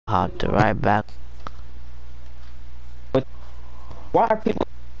hopped right back. But why are people?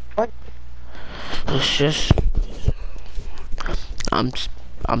 What? It's just, I'm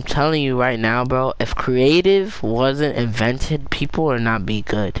telling you right now, bro. If creative wasn't invented, people would not be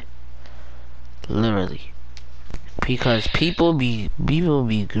good. Literally, because people be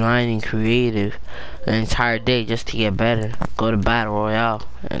grinding creative the entire day just to get better. Go to battle royale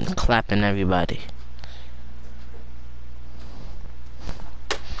and clapping everybody.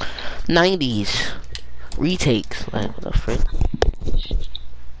 90s retakes, like what the frick?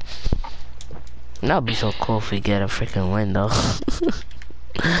 That'd be so cool if we get a freaking win though.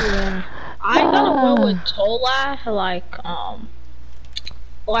 Yeah. I gotta go with Tola,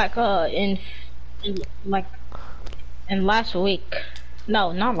 in last week.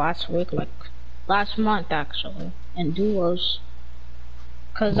 No, not last week, like last month actually, in duos.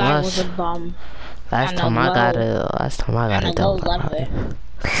 Cause I was a bum. Last time I got a double.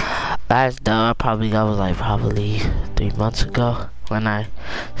 Last dub I probably got was like probably 3 months ago when I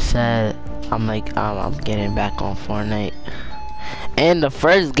said I'm getting back on Fortnite. And the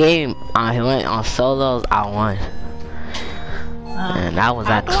first game I went on solos, I won. And that was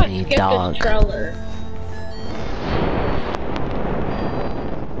actually dog.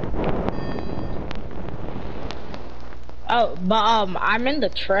 Oh, but I'm in the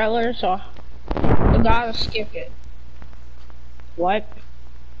trailer, so I gotta skip it. What?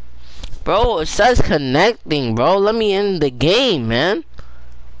 Bro, it says connecting, bro. Let me in the game, man.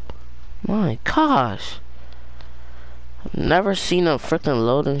 My gosh. I've never seen a freaking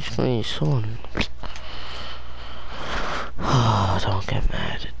loading screen soon. Oh, don't get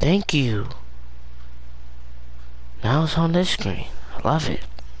mad. Thank you. Now it's on this screen. I love it.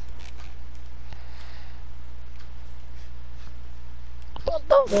 What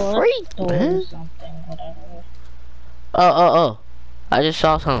the freak, man? Oh. I just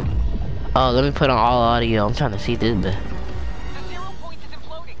saw something. Oh, let me put on all audio. I'm trying to see this bit. The 0 point is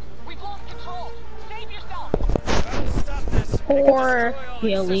imploding. We've lost control. Save yourself. Poor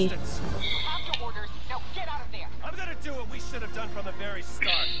Healy. Have your orders. Now get out of there. I'm gonna do what we should have done from the very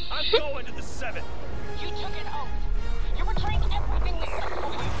start. I'm going to the 7th. You took an oath. You're betraying everything we've done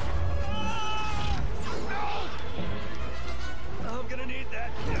for you. No! I'm gonna need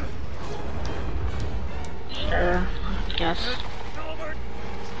that. Sure, I guess. Over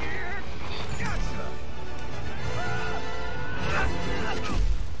here. Gotcha.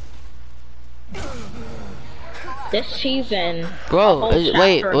 This season, bro,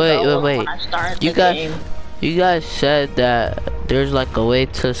 wait. You You guys said that there's like a way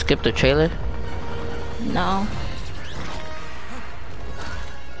to skip the trailer? No.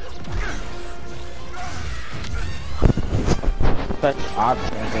 Such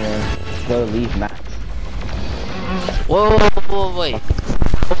options and go leave match. Whoa, wait.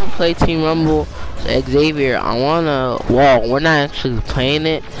 Play Team Rumble, Xavier. Well, we're not actually playing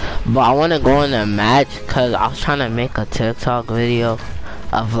it, but I wanna go in a match because I was trying to make a TikTok video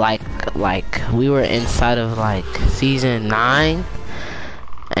of like we were inside of like season 9,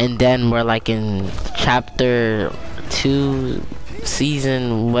 and then we're like in chapter 2,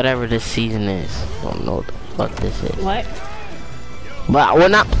 season whatever this season is. I don't know what this is. What? But we're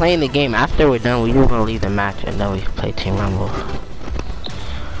not playing the game. After we're done, we're gonna leave the match and then we play Team Rumble.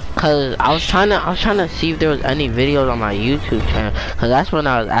 Cause I was trying to see if there was any videos on my YouTube channel. Cause that's when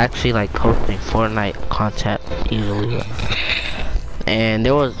I was actually like posting Fortnite content easily. And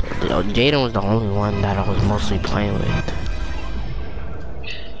there was, Jaden was the only one that I was mostly playing with.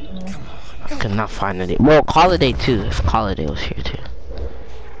 I could not find it. Well, Call of Day too. If Call of Day was here too.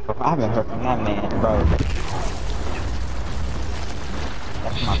 I haven't heard from that man, bro.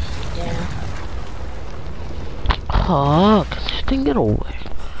 Yeah. Oh, can this thing get away?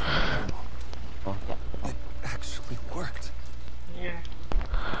 It actually worked. Yeah.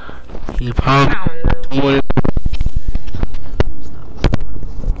 You probably.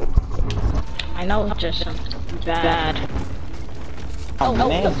 I know it's just bad. Oh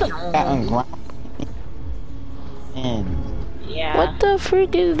man, got on ground. And Yeah. What the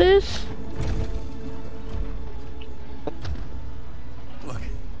freak is this? Look,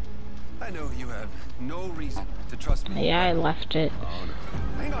 I know you have no reason to trust me. Yeah, I left it. Oh, no.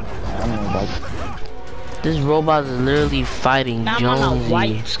 Hang on. I don't know, like, This robot is literally fighting Now I'm on a Jonesy.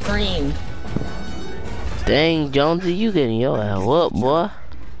 white screen. Dang, Jonesy, you getting your ass whooped, boy.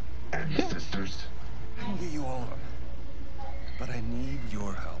 Sisters. I can get you all of them. But I need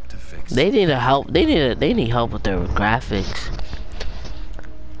your help to fix They need help. They need help with their graphics.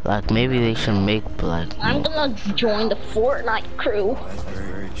 Like maybe they should make like. I'm gonna join the Fortnite crew. That's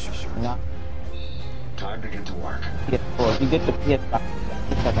very sure. no. Time to get to work. PS4. If you get the PS5,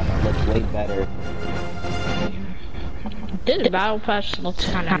 it's like a way better. This battle pass looks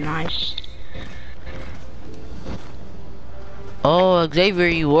kind of nice. Oh, Xavier,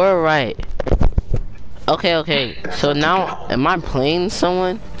 you were right. Okay. So now, am I playing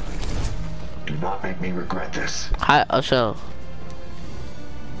someone? Do not make me regret this. Hi, so.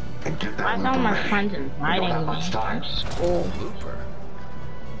 And get I that saw looper my ready. friends We don't inviting have me much time. from school. Looper?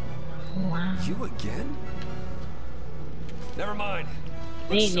 Wow. You again? Never mind.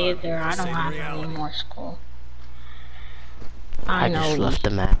 Me Let's start neither. I don't saving have any reality. more school. I know. just left the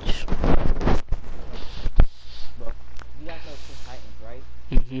match. Bro, you guys know Teen Titans,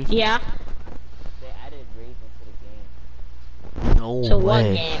 right? Yeah. They added Raven to the game. No To way. what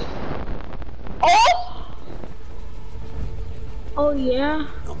game? Oh! Oh yeah.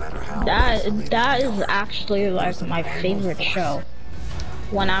 No matter how That isolated that we is are, actually like my favorite show.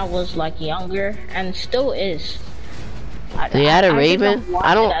 When I was like younger, and still is. They added I Raven? didn't watch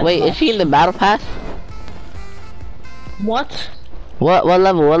I it don't, as wait, is much. she in the battle pass? What? What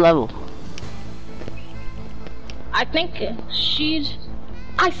level? I think she's.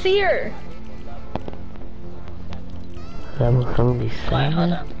 I see her. Level Wait, hold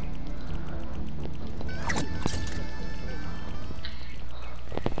 77? up.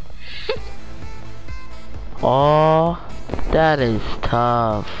 Oh, that is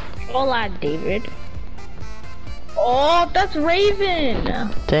tough. Hola, David. Oh, that's Raven.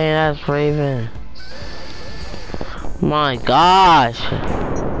 Dang, that's Raven. My gosh.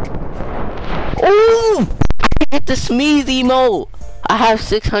 Ooh! I hit the sneeze emote. I have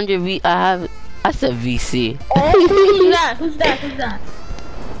 600 I said VC. Oh, who's that? Who's that?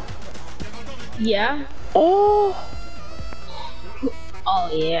 Yeah. Oh, Oh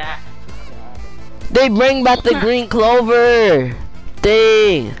yeah. they bring back the green clover.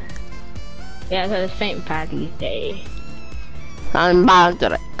 Dang. Yeah, it's St. Patty's Day. I'm back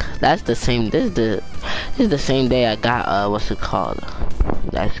to that's the same. This is the same day I got what's it called?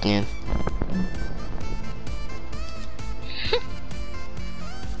 That skin.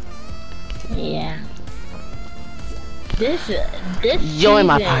 Yeah. This Join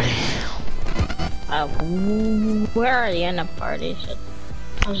my season, party. Where are the end of parties?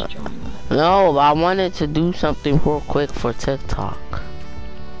 I was joining. No, I wanted to do something real quick for TikTok.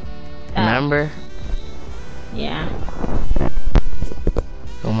 Remember? Yeah.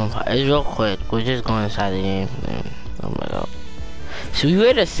 It's real quick. We're just going inside the game. Man. Oh my god. So we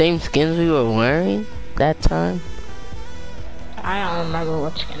wear the same skins we were wearing that time? I don't remember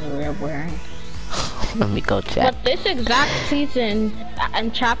what skin we were wearing. Let me go check. But this exact season,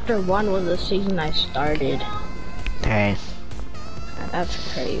 and chapter 1 was the season I started. Okay.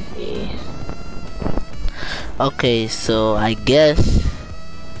 That's crazy. Okay, so I guess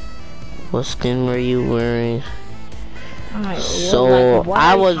what skin were you wearing? Alright, So like, what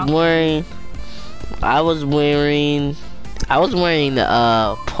I are you was talking- wearing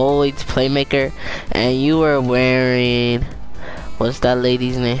the Poets Playmaker, and you were wearing, what's that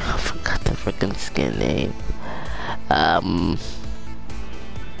lady's name? I forgot the freaking skin name.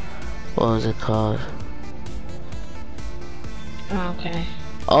 What was it called? Okay.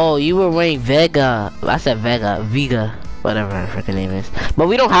 Oh, you were wearing Vega. I said Vega, whatever her freaking name is. But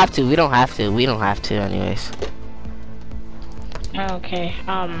we don't have to. We don't have to anyways. Okay.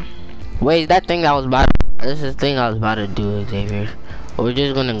 Wait, that thing I was about. This is the thing I was about to do, Xavier. We're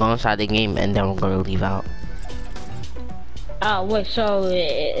just gonna go inside the game and then we're gonna leave out. Wait, so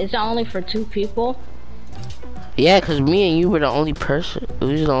is it only for 2 people? Yeah, cause me and you were the only person. We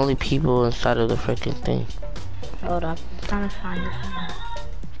were the only people inside of the freaking thing. Hold up. I'm trying to find it.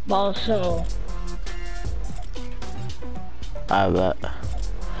 Well, so. I bet.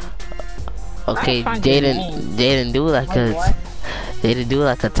 Okay, find your they name. didn't do like Oh, what? they didn't do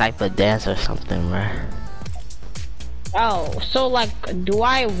like a type of dance or something, right? Oh, so like, do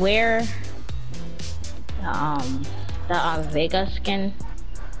I wear the Vega skin?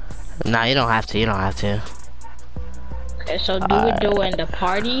 Nah, you don't have to. You don't have to. Okay, so do we do it in the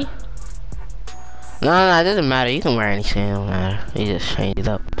party? No, it doesn't matter. You can wear any skin. It don't matter. You just change it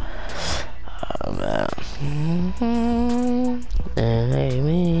up. And make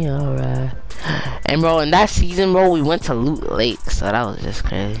me alright. And bro, in that season, bro, we went to Loot Lake, so that was just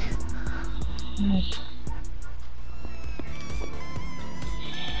crazy.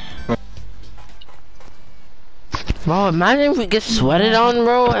 Bro, imagine if we get sweated on,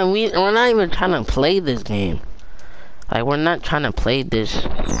 bro, and we're not even trying to play this game. Like, we're not trying to play this.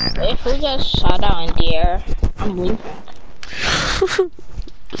 If we get shot out in the air, I'm leaving.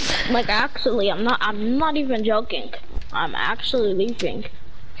 Like, actually, I'm not even joking. I'm actually leaving.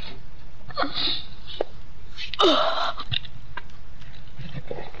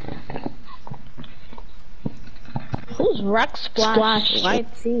 Who's Rock Splash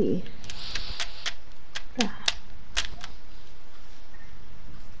YT?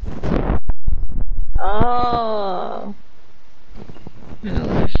 Oh.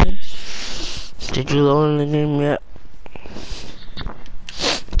 No, Did you load the game yet?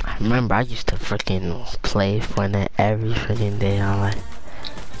 I remember I used to freaking play Fortnite every freaking day of my life.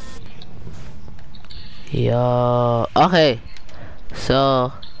 Yo, okay.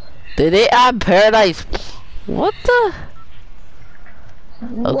 So, did they add Paradise? What the?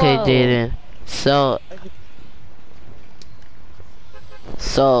 Okay, Whoa. Jaden.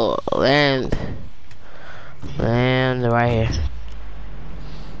 So land right here.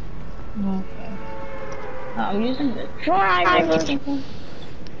 Okay. I'm using the driver.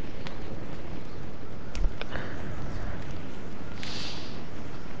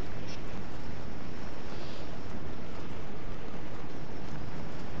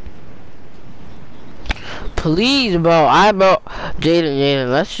 Please, bro. Jaden,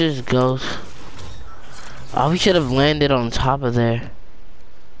 let's just go. Oh, we should have landed on top of there.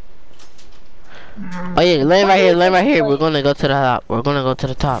 Oh yeah, land right here. We're gonna go to the top. We're gonna go to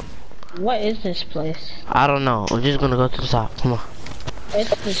the top. What is this place? I don't know. We're just gonna go to the top. Come on.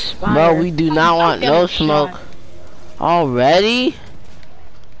 It's the spire. Bro, we do not want no smoke. Already?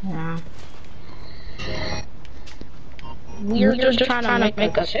 Yeah. We're just trying to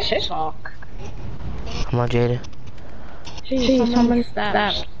make a TikTok. Come on, Jaden. Jeez, someone's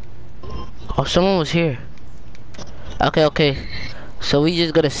that. Oh, someone was here. Okay. So we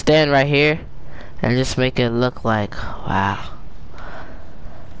just gonna stand right here and just make it look like, wow.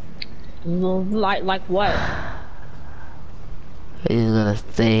 Like what? We just gonna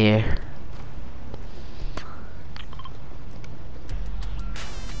stay here.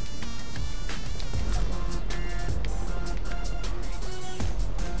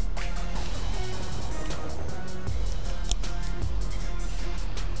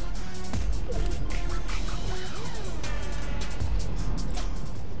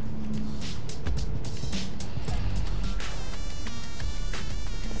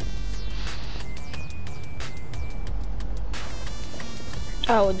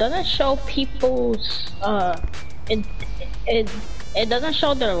 Oh, it doesn't show people's it doesn't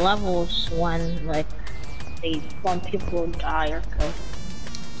show their levels when people die or kill.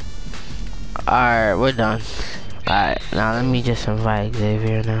 Alright, we're done. Alright, now let me just invite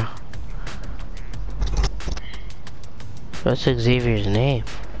Xavier now. What's Xavier's name?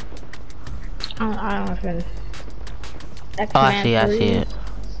 I don't even. Oh, I see it.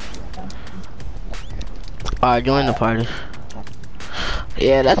 Alright, join the party.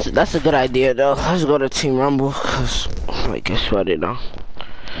 Yeah, that's a good idea though. Let's go to Team Rumble, cause I get sweaty now.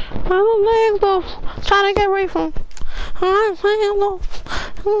 I'm trying to get away from. I'm playing low.